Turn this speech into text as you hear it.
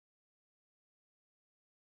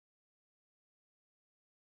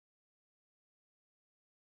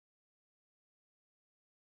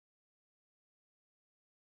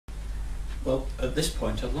Well, at this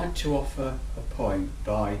point I'd like to offer a poem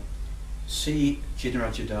by C.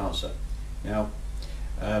 Jinarajadasa. Now,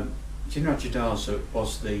 Jinarajadasa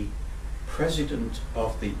was the president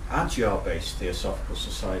of the Adyar-based Theosophical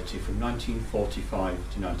Society from 1945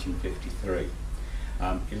 to 1953.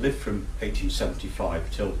 He lived from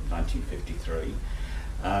 1875 till 1953.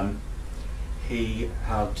 He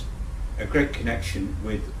had a great connection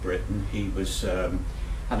with Britain. He was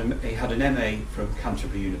he had an MA from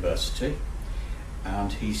Canterbury University,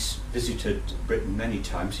 and he's visited Britain many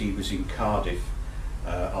times. He was in Cardiff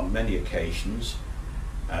on many occasions,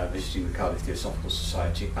 visiting the Cardiff Theosophical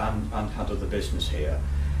Society, and had other business here.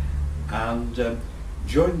 And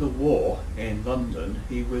during the war in London,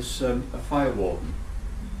 he was a fire warden.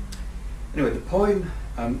 Anyway, the poem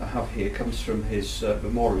I have here comes from his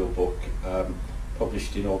memorial book,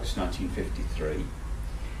 published in August 1953,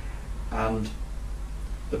 and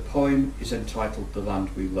the poem is entitled "The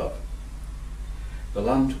Land We Love." The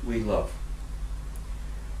land we love.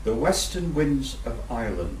 The western winds of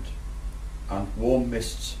Ireland and warm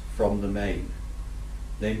mists from the main,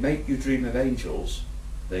 they make you dream of angels,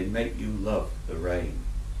 they make you love the rain.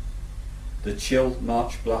 The chill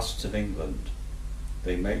March blasts of England,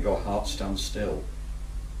 they make your heart stand still.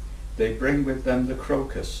 They bring with them the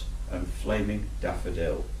crocus and flaming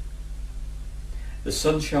daffodil. The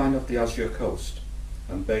sunshine of the azure coast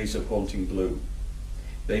and bays of haunting blue,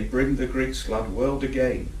 they bring the Greek's glad world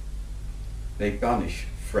again, they banish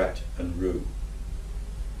fret and rue.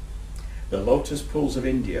 The lotus pools of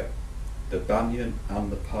India, the banyan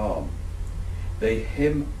and the palm, they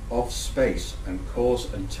hymn of space and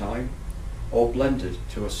cause and time, all blended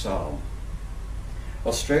to a psalm.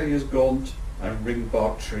 Australia's gaunt and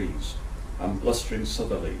ring-barked trees and blustering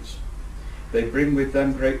southerlies, they bring with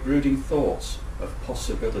them great brooding thoughts of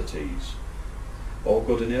possibilities. All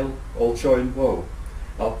good and ill, all joy and woe,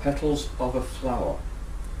 are petals of a flower.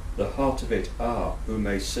 The heart of it, who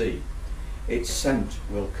may see, its scent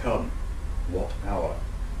will come, what hour?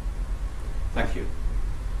 Thank you.